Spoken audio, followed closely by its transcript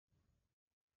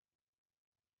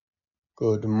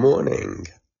Good morning.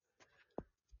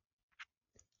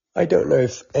 I don't know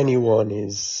if anyone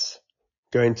is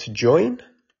going to join,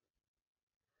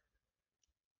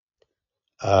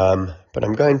 but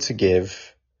I'm going to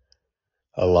give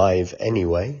a live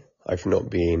anyway. I've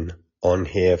not been on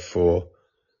here for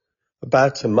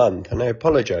about a month, and I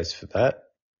apologize for that,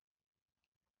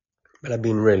 but I've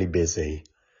been really busy.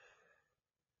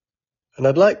 And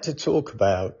I'd like to talk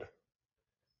about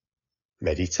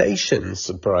meditation,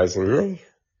 surprisingly,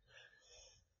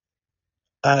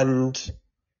 and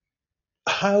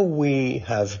how we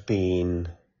have been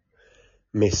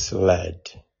misled.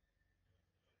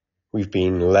 We've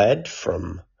been led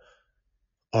from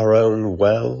our own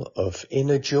well of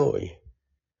inner joy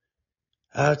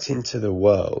out into the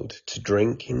world to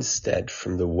drink instead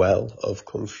from the well of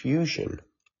confusion.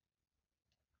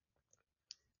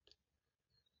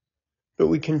 But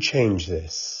we can change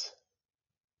this.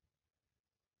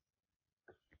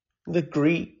 The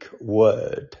Greek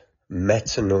word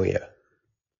metanoia,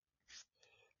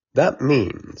 that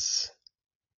means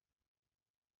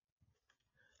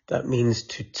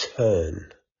to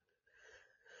turn.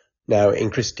 Now in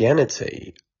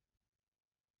Christianity,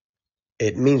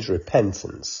 it means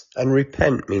repentance, and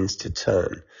repent means to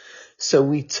turn. So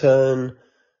we turn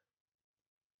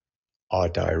our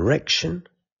direction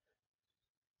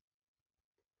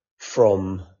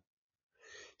from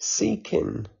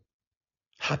seeking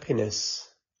happiness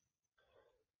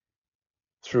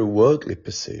through worldly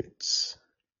pursuits.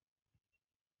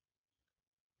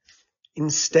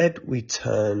 Instead, we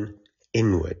turn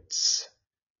inwards.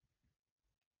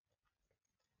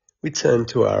 We turn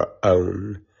to our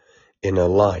own inner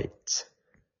light.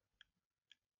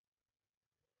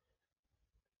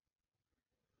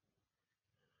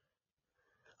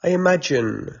 I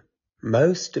imagine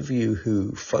most of you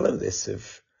who follow this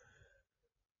have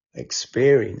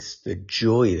experienced the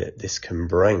joy that this can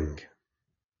bring.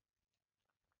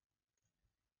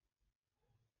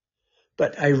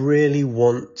 But I really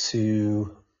want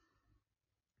to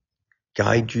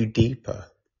guide you deeper.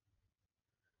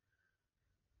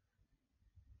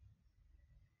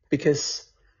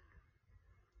 Because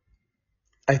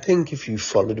I think if you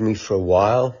followed me for a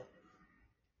while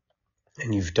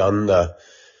and you've done the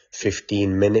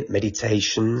 15-minute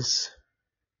meditations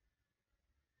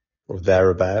or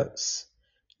thereabouts,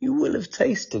 you will have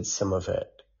tasted some of it.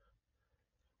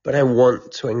 But I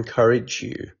want to encourage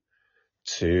you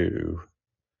to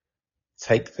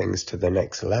take things to the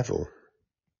next level.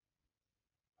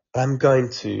 I'm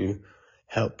going to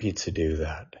help you to do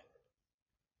that.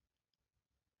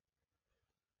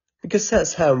 Because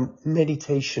that's how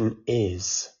meditation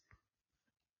is.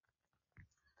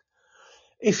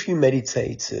 If you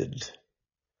meditated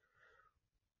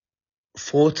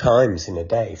 4 times in a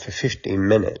day for 15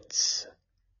 minutes,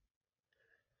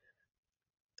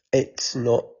 it's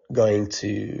not going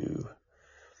to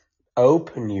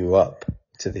open you up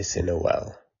to this inner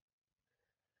well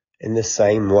in the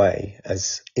same way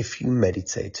as if you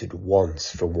meditated once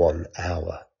for 1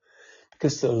 hour.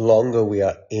 Because the longer we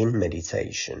are in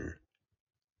meditation,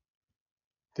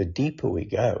 the deeper we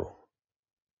go.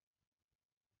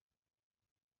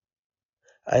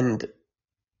 And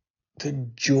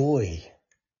the joy,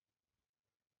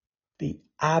 the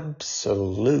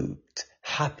absolute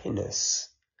happiness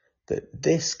that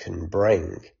this can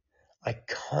bring, I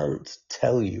can't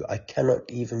tell you. I cannot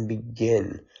even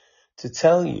begin to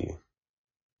tell you.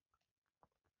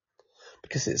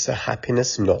 Because it's a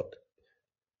happiness not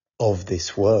of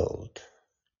this world.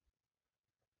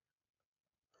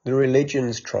 The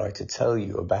religions try to tell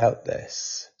you about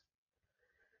this.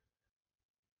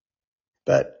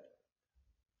 But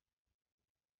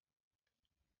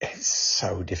it's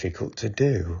so difficult to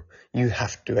do. You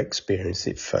have to experience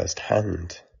it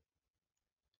firsthand.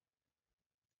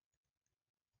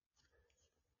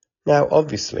 Now,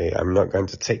 obviously, I'm not going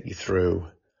to take you through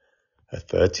a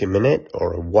 30-minute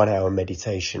or a 1-hour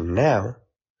meditation now,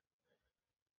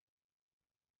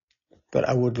 but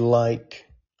I would like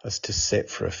us to sit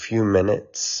for a few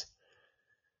minutes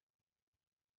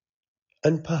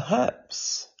and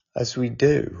perhaps as we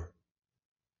do,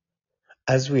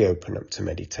 as we open up to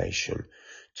meditation,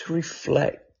 to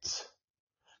reflect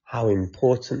how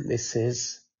important this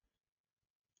is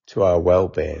to our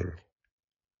well-being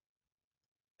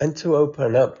and to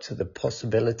open up to the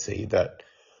possibility that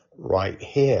right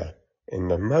here in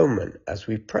the moment as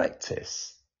we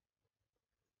practice,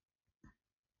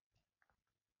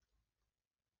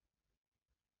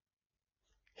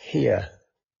 here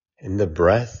in the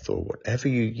breath or whatever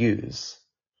you use,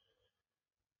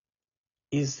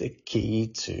 is the key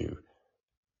to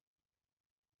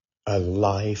a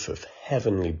life of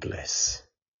heavenly bliss.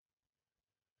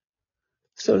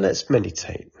 So let's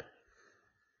meditate.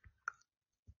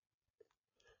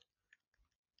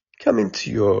 Come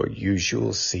into your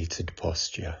usual seated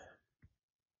posture.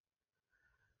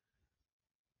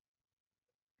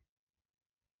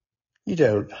 You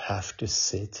don't have to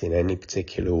sit in any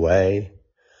particular way,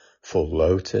 full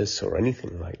lotus or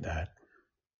anything like that.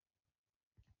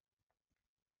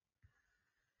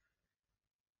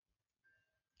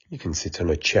 You can sit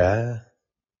on a chair,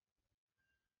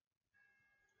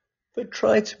 but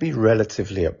try to be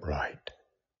relatively upright.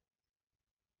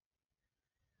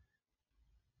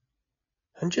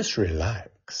 And just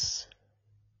relax.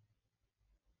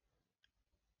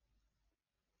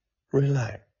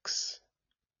 Relax.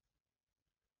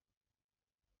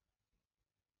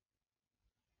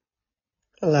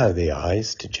 Allow the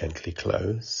eyes to gently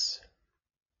close.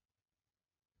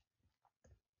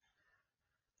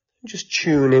 Just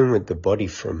tune in with the body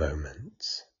for a moment.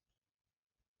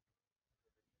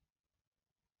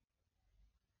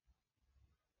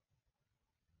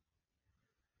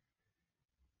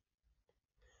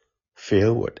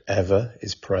 Feel whatever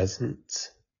is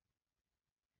present.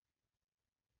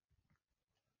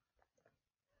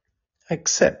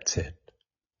 Accept it.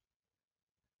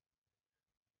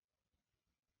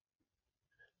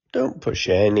 Don't push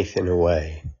anything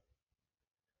away.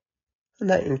 And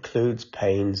that includes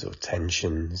pains or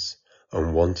tensions,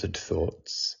 unwanted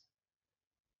thoughts.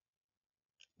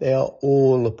 They are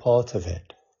all a part of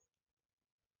it.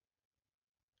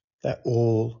 They're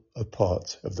all a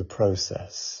part of the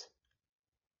process.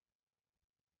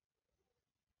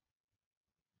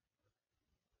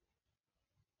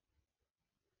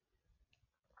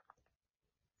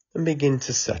 And begin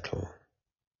to settle.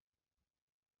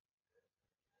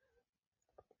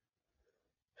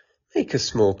 Make a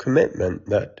small commitment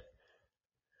that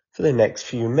for the next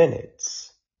few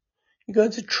minutes, you're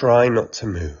going to try not to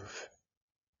move.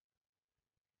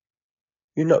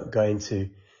 You're not going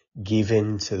to give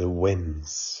in to the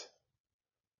winds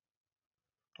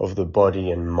of the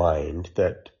body and mind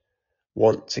that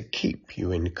want to keep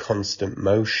you in constant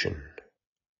motion.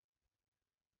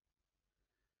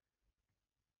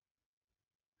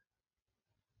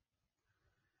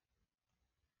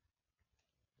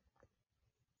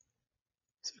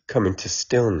 So come into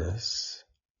stillness.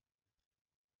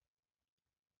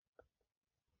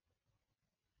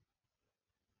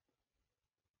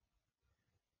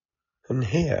 And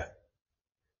here,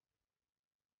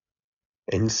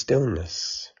 in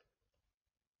stillness,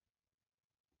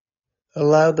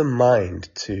 allow the mind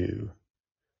to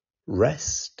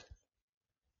rest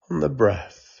on the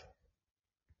breath.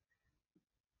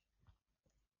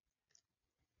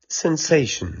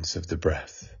 Sensations of the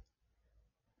breath,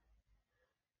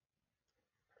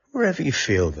 wherever you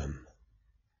feel them.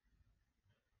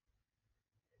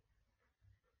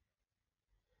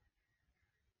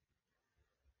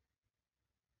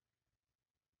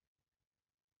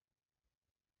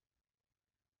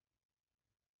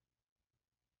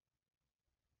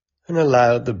 And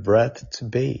allow the breath to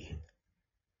be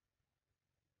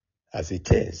as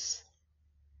it is.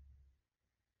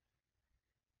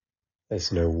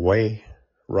 There's no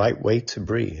right way to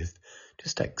breathe.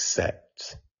 Just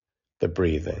accept the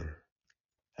breathing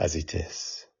as it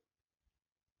is.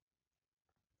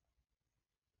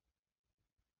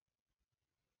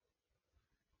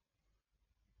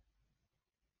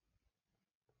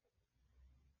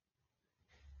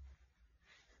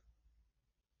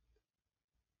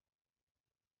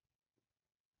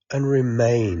 And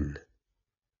remain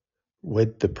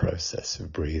with the process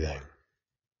of breathing.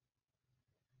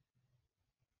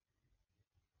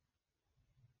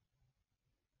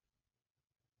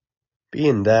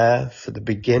 Being there for the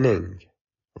beginning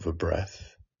of a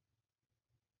breath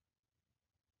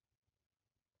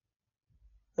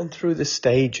and through the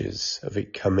stages of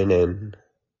it coming in,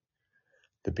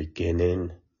 the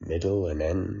beginning, middle and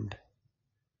end.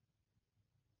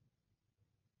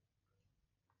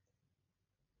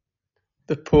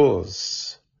 The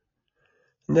pause,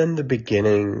 and then the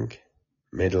beginning,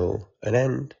 middle and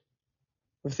end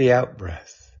of the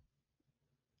out-breath.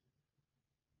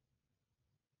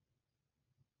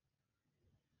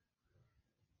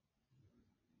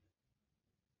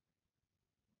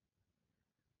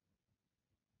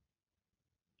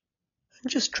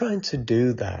 And just trying to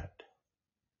do that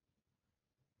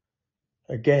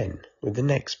again with the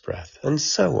next breath, and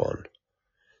so on,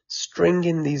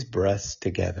 stringing these breaths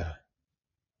together.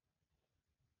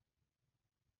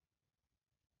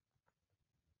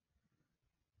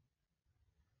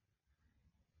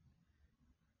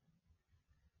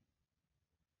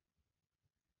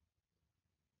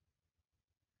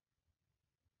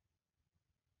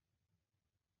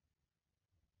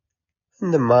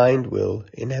 and the mind will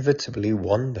inevitably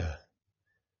wander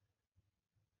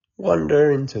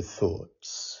into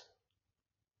thoughts.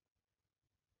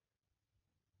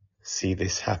 See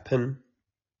this happen?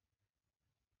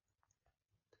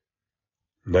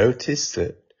 Notice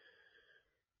that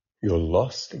you're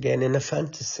lost again in a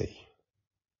fantasy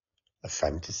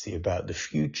about the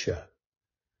future,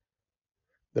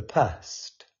 the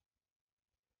past,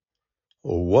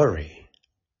 or worry.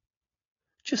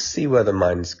 Just see where the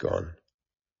mind's gone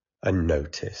and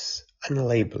notice and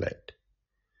label it.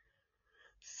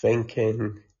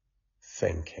 Thinking.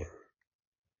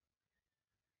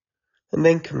 And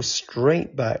then come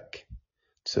straight back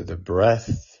to the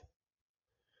breath,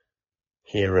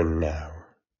 here and now.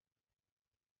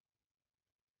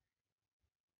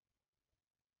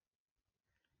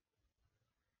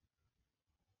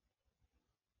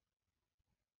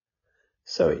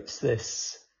 So it's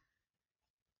this,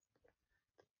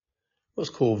 what's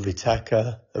called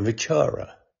vitakka and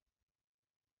vichara.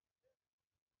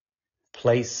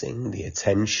 Placing the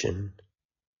attention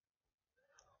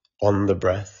on the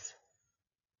breath.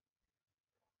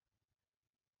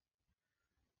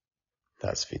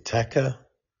 That's vitakka.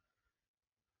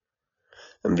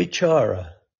 And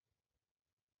vichara,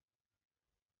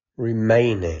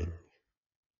 remaining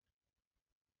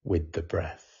with the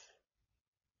breath.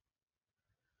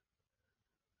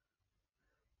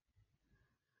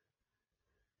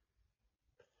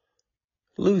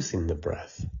 Losing the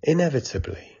breath,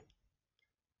 inevitably.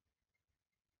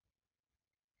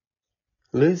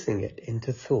 Losing it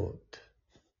into thought.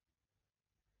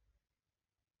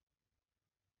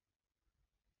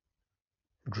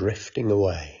 Drifting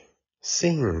away,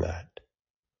 seeing that,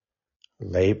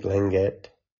 labeling it,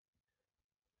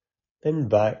 then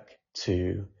back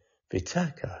to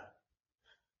vitakka,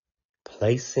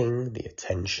 placing the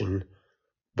attention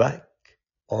back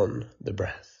on the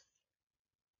breath.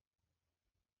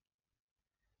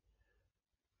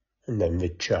 And then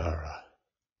vichara,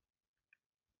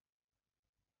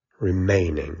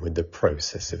 remaining with the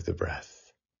process of the breath.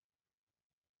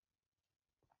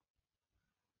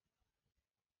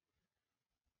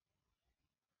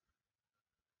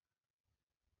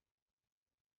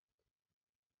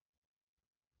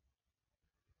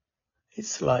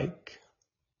 It's like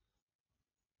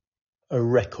a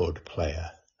record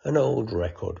player, an old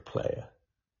record player.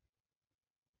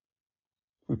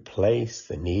 We place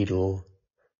the needle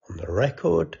on the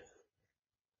record,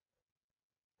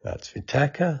 that's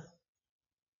vitakka,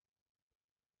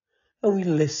 and we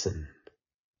listen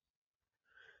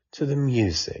to the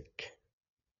music.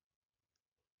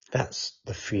 That's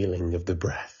the feeling of the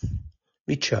breath,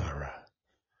 vichara.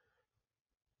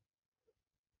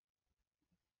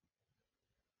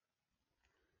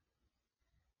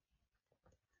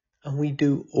 And we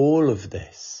do all of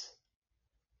this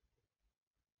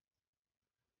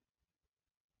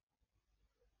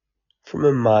from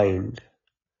a mind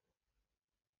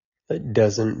that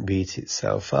doesn't beat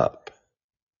itself up.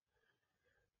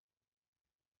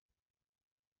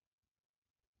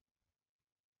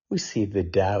 We see the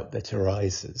doubt that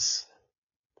arises.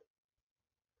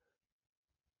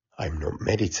 I'm not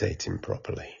meditating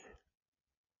properly.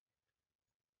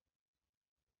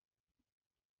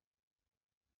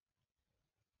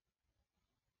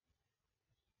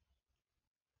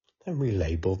 Then we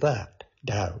label that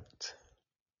doubt.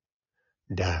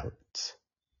 And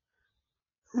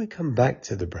we come back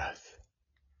to the breath.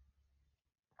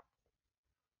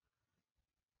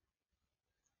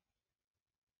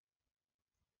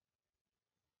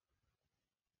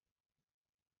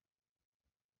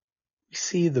 We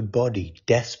see the body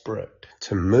desperate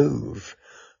to move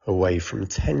away from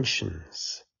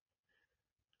tensions,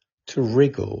 to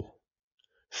wriggle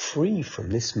free from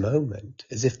this moment,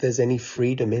 as if there's any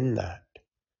freedom in that.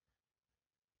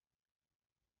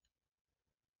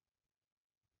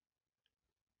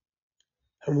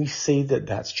 And we see that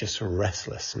that's just a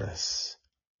restlessness.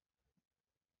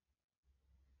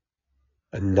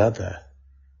 Another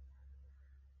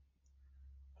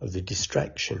of the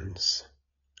distractions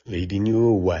leading you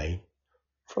away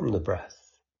from the breath.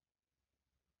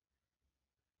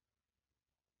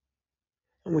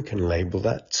 And we can label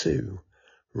that too,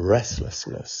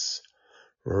 restlessness,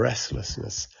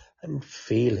 and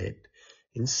feel it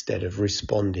instead of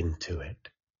responding to it,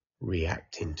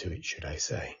 reacting to it, should I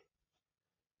say.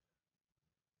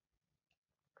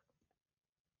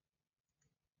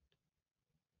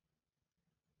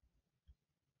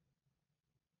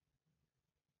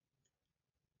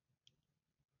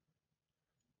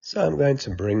 So I'm going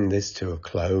to bring this to a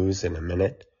close in a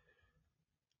minute.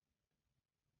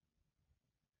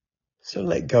 So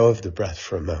let go of the breath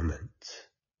for a moment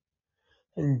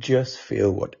and just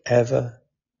feel whatever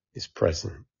is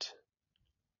present.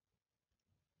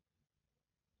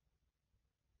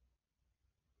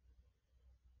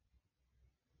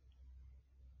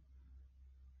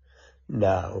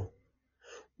 Now,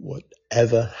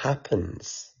 whatever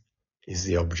happens is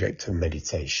the object of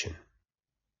meditation.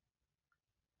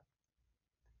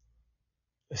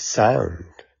 A sound,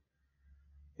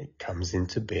 it comes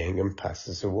into being and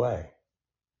passes away.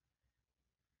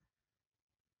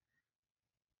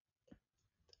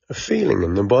 A feeling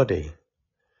in the body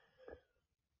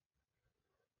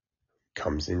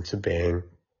comes into being.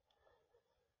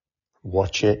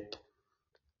 Watch it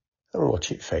and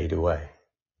watch it fade away.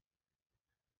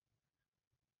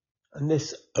 And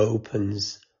this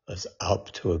opens us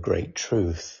up to a great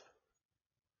truth,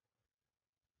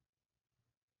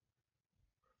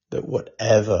 that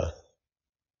whatever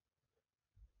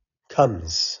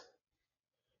comes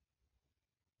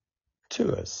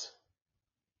to us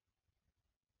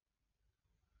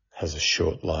has a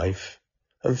short life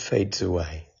and fades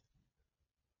away.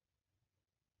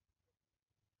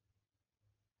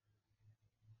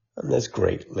 And there's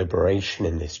great liberation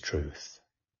in this truth.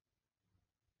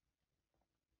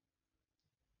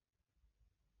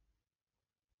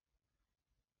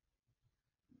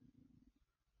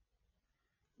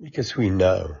 Because we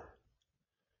know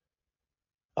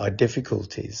our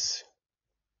difficulties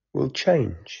will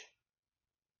change.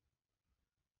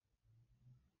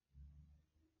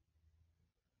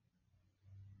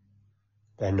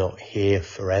 They're not here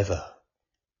forever.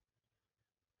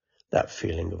 That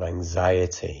feeling of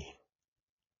anxiety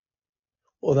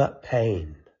or that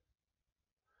pain,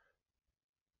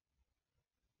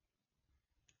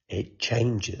 it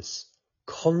changes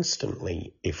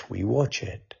constantly if we watch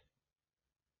it.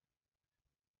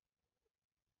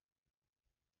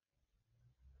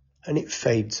 And it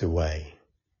fades away,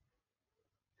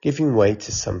 giving way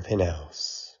to something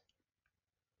else.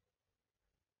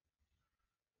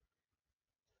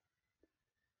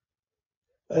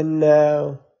 And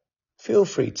now, feel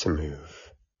free to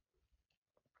move.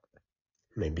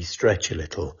 Maybe stretch a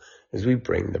little as we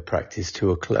bring the practice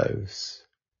to a close.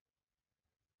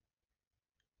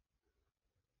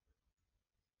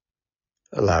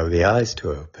 Allow the eyes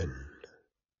to open.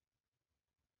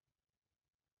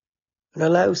 And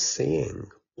allow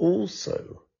seeing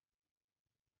also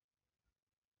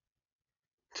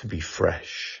to be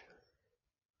fresh,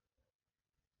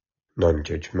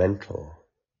 non-judgmental,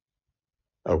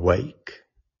 awake,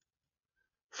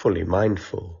 fully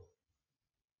mindful,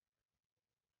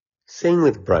 seeing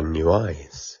with brand new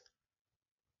eyes.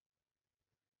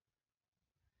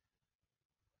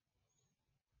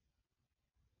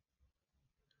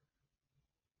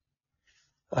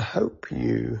 I hope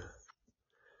you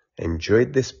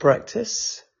enjoyed this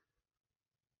practice.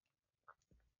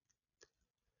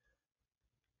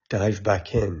 Dive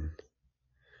back in.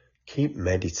 Keep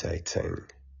meditating,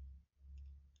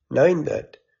 knowing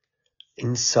that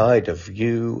inside of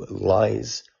you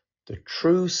lies the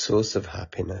true source of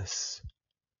happiness.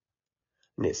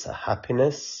 And it's a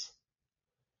happiness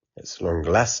that's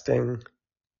long-lasting,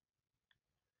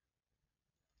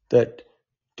 that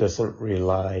doesn't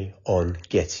rely on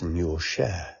getting your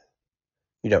share.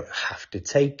 You don't have to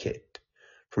take it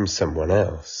from someone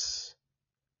else.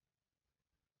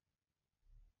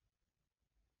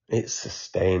 It's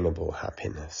sustainable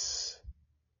happiness.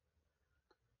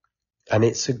 And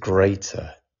it's a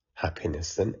greater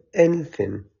happiness than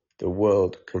anything the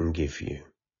world can give you.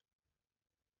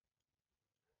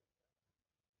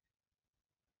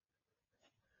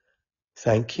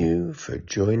 Thank you for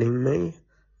joining me,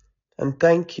 and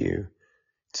thank you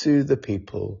to the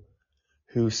people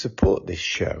who support this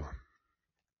show.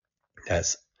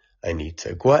 That's Anita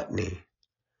Gwatney,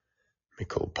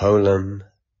 Mikkel Polam,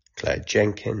 Claire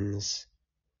Jenkins,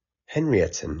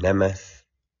 Henrietta Nemeth,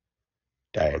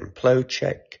 Diane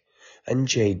Plocek, and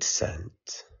Jade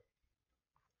Sant.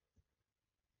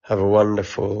 Have a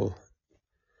wonderful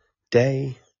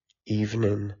day,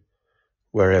 evening,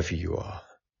 wherever you are,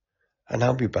 and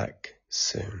I'll be back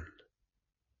soon.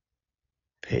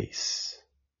 Peace.